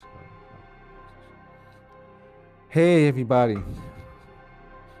Hey everybody,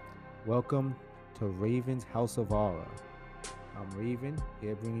 welcome to Raven's House of Horror. I'm Raven,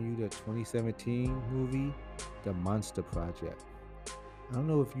 here bringing you the 2017 movie, The Monster Project. I don't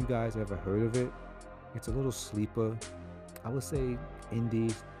know if you guys ever heard of it. It's a little sleeper, I would say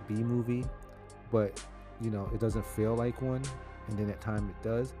indie B movie, but it doesn't feel like one, and then at times it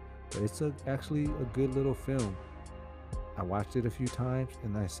does. But it's actually a good little film. I watched it a few times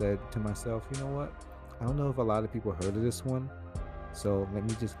and I said to myself, you know what? I don't know if a lot of people heard of this one, so let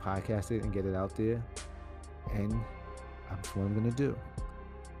me just podcast it and get it out there. And that's what I'm gonna do.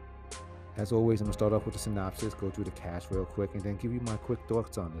 As always, I'm gonna start off with a synopsis, go through the cast real quick, and then give you my quick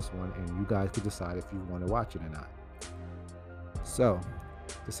thoughts on this one, and you guys could decide if you want to watch it or not. So,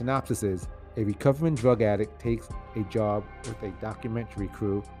 the synopsis is: a recovering drug addict takes a job with a documentary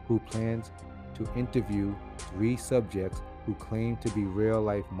crew who plans to interview three subjects who claim to be real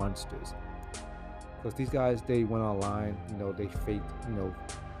life monsters. Because these guys, they went online, they faked,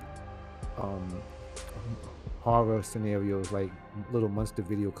 um, horror scenarios like little monster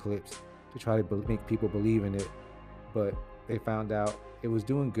video clips to try to make people believe in it. But they found out it was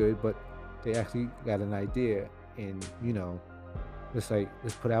doing good, but they actually got an idea, and let's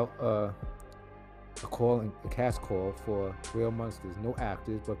put out a cast call for real monsters, no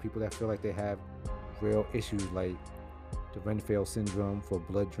actors, but people that feel like they have real issues like the Renfield syndrome for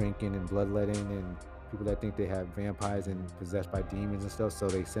blood drinking and bloodletting, and people that think they have vampires and possessed by demons and stuff. So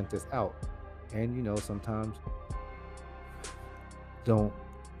they sent this out, and sometimes don't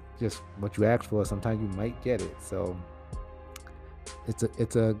just what you ask for. Sometimes you might get it. So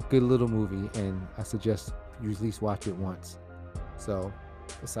it's a good little movie, and I suggest you at least watch it once. So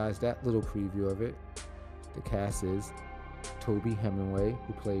besides that little preview of it, the cast is Toby Hemingway,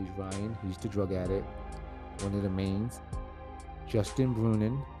 who plays Ryan. He's the drug addict, one of the mains. Justin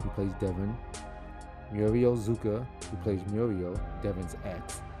Brunin, who plays Devin. Muriel Zucker, who plays Muriel, Devin's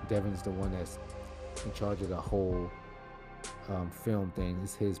ex. Devin's the one that's in charge of the whole film thing.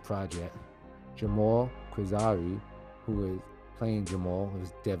 It's his project. Jamal Quazari, who is playing Jamal,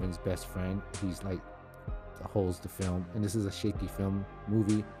 is Devin's best friend. He's like holds the film, and this is a shaky film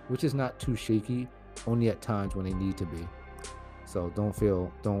movie, which is not too shaky, only at times when they need to be. So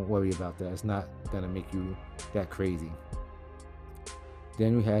don't worry about that. It's not gonna make you that crazy.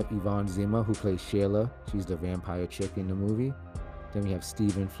 Then we have Yvonne Zima, who plays Sheila. She's the vampire chick in the movie. Then we have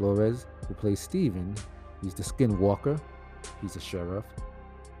Steven Flores, who plays Steven. He's the skinwalker. He's a sheriff.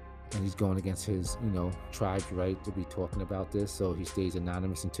 And he's going against his, tribe's right to be talking about this. So he stays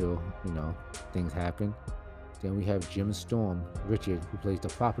anonymous until, things happen. Then we have Jim Storm, Richard, who plays the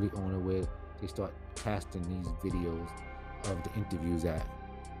property owner, where they start casting these videos of the interviews at.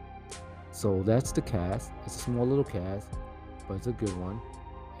 So that's the cast. It's a small little cast, but it's a good one.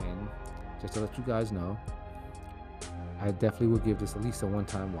 And just to let you guys know, I definitely would give this at least a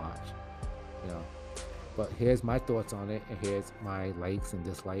one-time watch. But here's my thoughts on it, and here's my likes and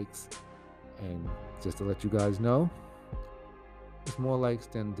dislikes. And just to let you guys know, it's more likes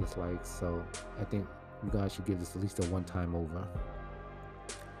than dislikes. So I think you guys should give this at least a one-time over.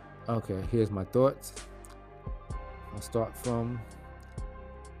 Okay, here's my thoughts. I'll start from,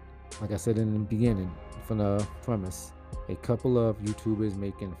 like I said in the beginning, from the premise. A couple of YouTubers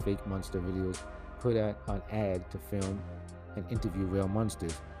making fake monster videos put out an ad to film and interview real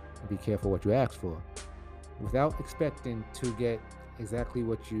monsters. And be careful what you ask for. Without expecting to get exactly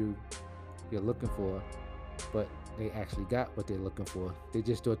what you're looking for, but they actually got what they're looking for. They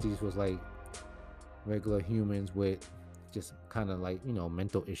just thought these was like regular humans with just kind of like,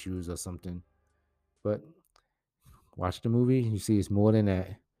 mental issues or something. But watch the movie, you see it's more than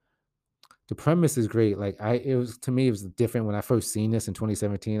that. The premise is great. Like it was, to me, it was different when I first seen this in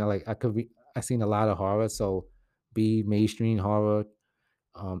 2017. I seen a lot of horror, so B mainstream horror,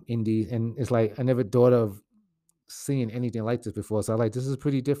 indie, and it's like I never thought of seeing anything like this before. So I like, this is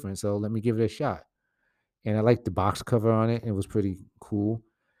pretty different. So let me give it a shot. And I liked the box cover on it. It was pretty cool.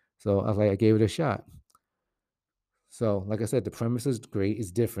 So I was like, I gave it a shot. So like I said, the premise is great.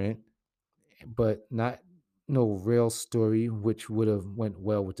 It's different, but not no real story, which would have went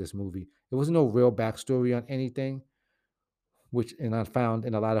well with this movie. There was no real backstory on anything, which, and I found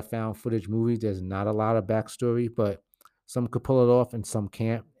in a lot of found footage movies, there's not a lot of backstory, but some could pull it off and some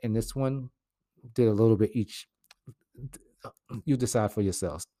can't. And this one did a little bit each. You decide for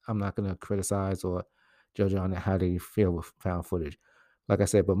yourselves. I'm not going to criticize or judge on how they feel with found footage. Like I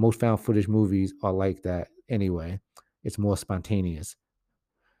said, but most found footage movies are like that anyway. It's more spontaneous.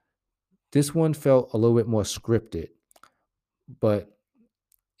 This one felt a little bit more scripted, but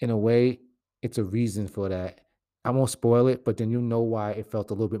in a way, it's a reason for that. I won't spoil it, but then you know why it felt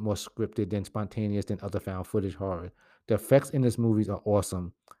a little bit more scripted than spontaneous than other found footage horror. The effects in this movies are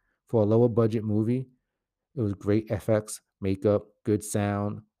awesome. For a lower budget movie, it was great effects, makeup, good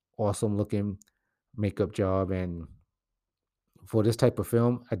sound, awesome looking makeup job, and for this type of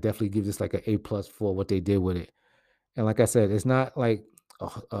film, I definitely give this like an A plus for what they did with it. And like I said, it's not like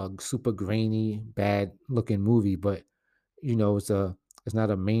a super grainy, bad looking movie, but it's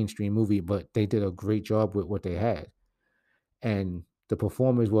not a mainstream movie, but they did a great job with what they had. And the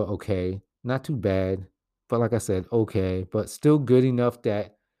performers were okay, not too bad, but like I said, okay, but still good enough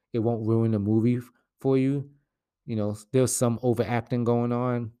that it won't ruin the movie for you. There's some overacting going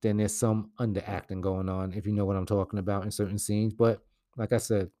on, then there's some underacting going on, if you know what I'm talking about in certain scenes. But like I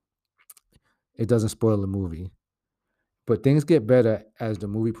said, it doesn't spoil the movie. But things get better as the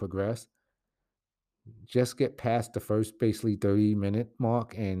movie progresses. Just get past the first basically 30-minute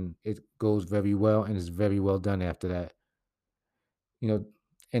mark and it goes very well and is very well done after that. You know,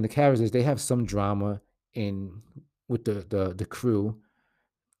 and the characters, they have some drama in with the crew,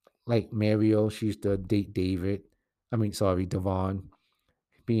 like Mario, she used to date David. I mean, sorry, Devon,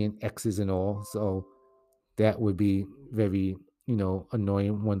 being exes and all. So that would be very,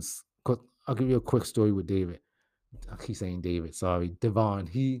 annoying once. I'll give you a quick story with David. I keep saying David, sorry. Devon.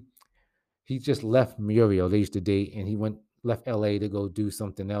 He just left Muriel. They used to date, and he left LA to go do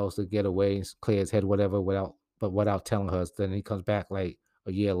something else to get away and clear his head, whatever, without telling her. So then he comes back like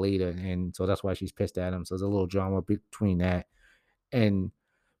a year later, and so that's why she's pissed at him. So there's a little drama between that. And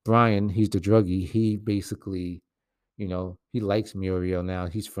Brian, he's the druggie. He basically, he likes Muriel now.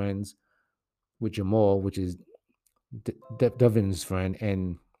 He's friends with Jamal, which is Devin's friend,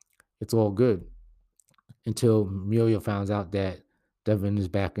 and it's all good until Muriel finds out that Devin is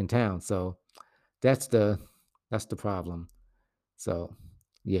back in town. So that's the that's the problem. So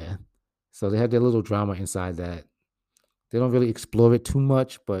yeah. So they have their little drama inside that. They don't really explore it too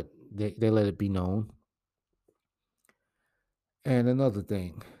much, but they let it be known. And another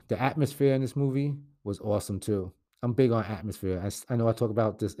thing, the atmosphere in this movie was awesome too. I'm big on atmosphere. I know I talk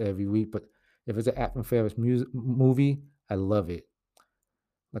about this every week, but if it's an atmospheric movie, I love it.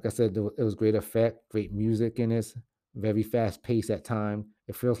 Like I said, it was great effect, great music in this, very fast pace at time.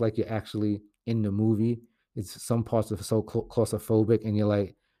 It feels like you're actually in the movie. It's some parts are so claustrophobic, and you're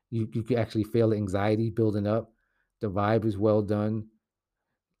like, you can actually feel the anxiety building up. The vibe is well done,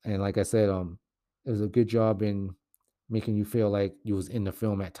 and like I said, it was a good job in making you feel like you was in the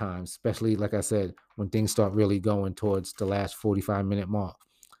film at times, especially like I said, when things start really going towards the last 45-minute mark.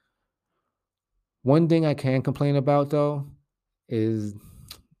 One thing I can complain about though is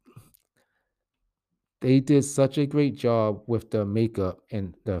they did such a great job with the makeup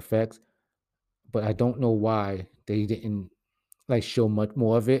and the effects, but I don't know why they didn't like show much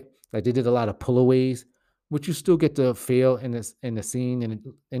more of it. Like they did a lot of pullaways, which you still get to feel in the scene,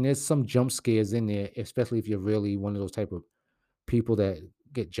 and there's some jump scares in there, especially if you're really one of those type of people that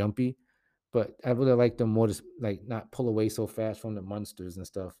get jumpy. But I would have liked them more to like not pull away so fast from the monsters and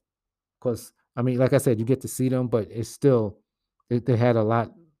stuff. Cause I mean, like I said, you get to see them, but it's still they had a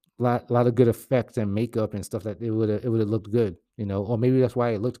lot of good effects and makeup and stuff that it would have looked good, or maybe that's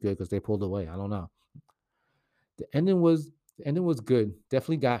why it looked good because they pulled away. I don't know. The ending was good.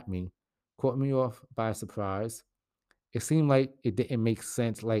 Definitely got me, caught me off by surprise. It seemed like it didn't make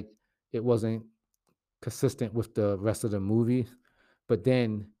sense, like it wasn't consistent with the rest of the movie. But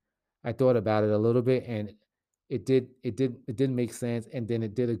then I thought about it a little bit and it did make sense, and then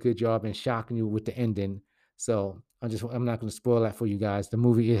it did a good job in shocking you with the ending. So I'm not gonna spoil that for you guys. The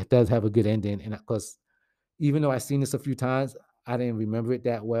movie, it does have a good ending, and because even though I've seen this a few times, I didn't remember it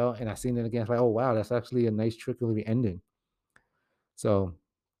that well. And I seen it again, it's like, oh wow, that's actually a nice trickly ending. So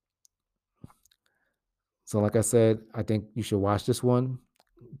like I said, I think you should watch this one.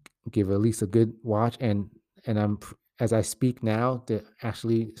 Give it at least a good watch, and as I speak now, they're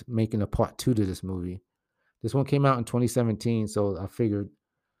actually making a part two to this movie. This one came out in 2017, so I figured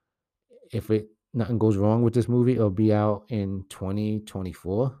if it nothing goes wrong with this movie, it'll be out in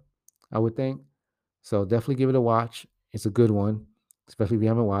 2024, I would think. So definitely give it a watch. It's a good one, especially if you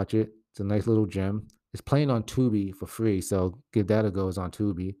haven't watched it. It's a nice little gem. It's playing on Tubi for free, so give that a go. It's on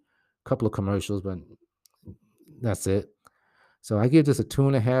Tubi. A couple of commercials, but that's it. So I give this a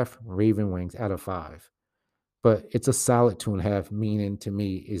 2.5 Raven Wings out of 5. But it's a solid 2.5, meaning to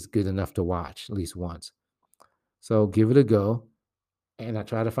me is good enough to watch at least once. So give it a go. And I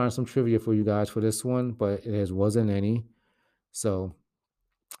tried to find some trivia for you guys for this one, but there wasn't any. So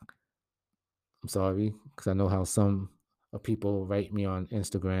I'm sorry, because I know how some people write me on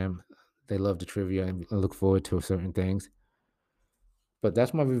Instagram. They love the trivia and look forward to certain things. But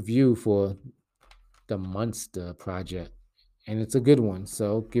that's my review for The Munster Project, and it's a good one.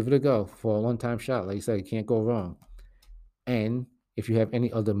 So give it a go for a one-time shot. Like you said, you can't go wrong. And if you have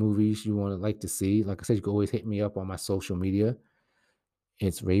any other movies you want to like to see, like I said, you can always hit me up on my social media.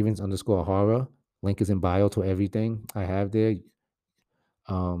 It's Ravens underscore horror. Link is in bio to everything I have there.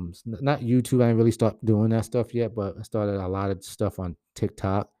 Not YouTube. I didn't really start doing that stuff yet, but I started a lot of stuff on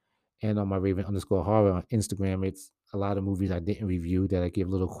TikTok and on my Raven underscore horror on Instagram. It's a lot of movies I didn't review that I give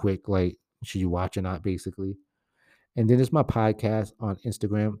little quick, like, should you watch or not, basically. And then there's my podcast on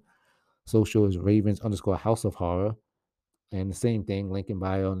Instagram. Social is Ravens underscore House of Horror. And the same thing, link in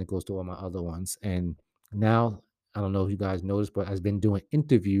bio, and it goes to all my other ones. And now, I don't know if you guys noticed, but I've been doing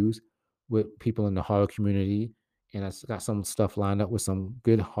interviews with people in the horror community, and I got some stuff lined up with some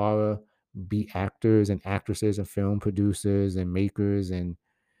good horror beat actors and actresses and film producers and makers and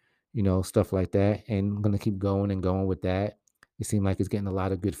stuff like that. And I'm gonna keep going and going with that. It seems like it's getting a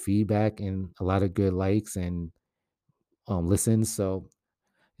lot of good feedback and a lot of good likes and listens. So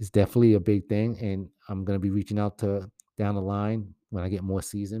it's definitely a big thing, and I'm gonna be reaching out to down the line when I get more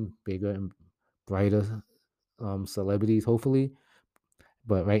seasoned, bigger and brighter celebrities, hopefully.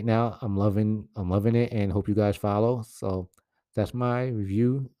 But right now, I'm loving it, and hope you guys follow. So that's my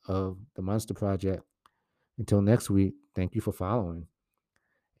review of the Monster Project. Until next week, thank you for following.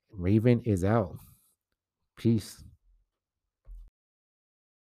 Raven is out. Peace.